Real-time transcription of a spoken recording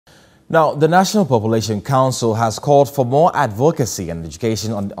Now, the National Population Council has called for more advocacy and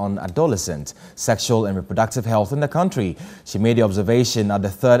education on adolescent, sexual and reproductive health in the country. She made the observation at the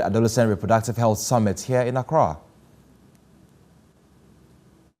 3rd Adolescent Reproductive Health Summit here in Accra.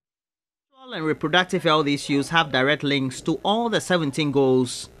 Sexual and reproductive health issues have direct links to all the 17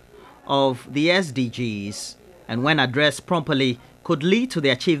 goals of the SDGs, and when addressed properly, could lead to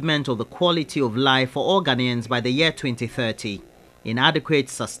the achievement of the quality of life for all Ghanaians by the year 2030. Inadequate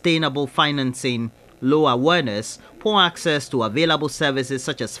sustainable financing, low awareness, poor access to available services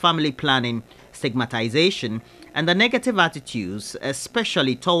such as family planning, stigmatization, and the negative attitudes,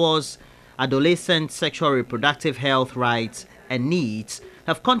 especially towards adolescent sexual reproductive health rights and needs,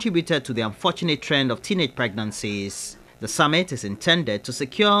 have contributed to the unfortunate trend of teenage pregnancies. The summit is intended to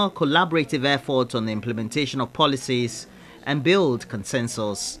secure collaborative efforts on the implementation of policies and build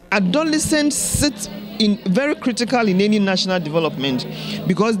consensus. Adolescents sit very critical in any national development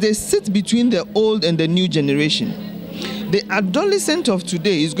because they sit between the old and the new generation. The adolescent of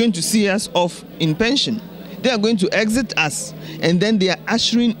today is going to see us off in pension. They are going to exit us, and then they are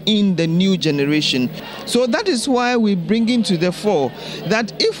ushering in the new generation. So that is why we bring into the fore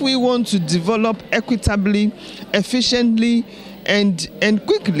that if we want to develop equitably, efficiently, and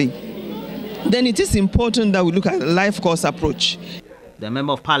quickly, then it is important that we look at a life course approach. The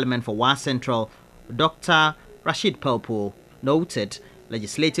Member of Parliament for Wa Central, Dr. Rashid Pelpo, noted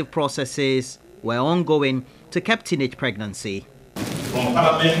legislative processes were ongoing to curb teenage pregnancy. From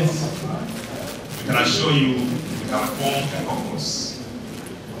Parliament, we can assure you we can form a caucus.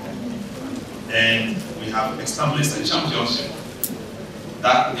 And we have established a championship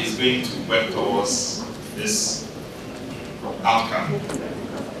that is going to work towards this outcome.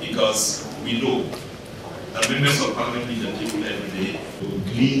 Because we know that members of Parliament meet the people every day to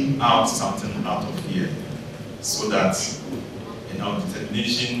glean out something out of here, so that in our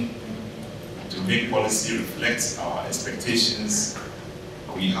determination to make policy reflect our expectations,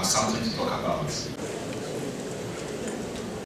 we have something to talk about.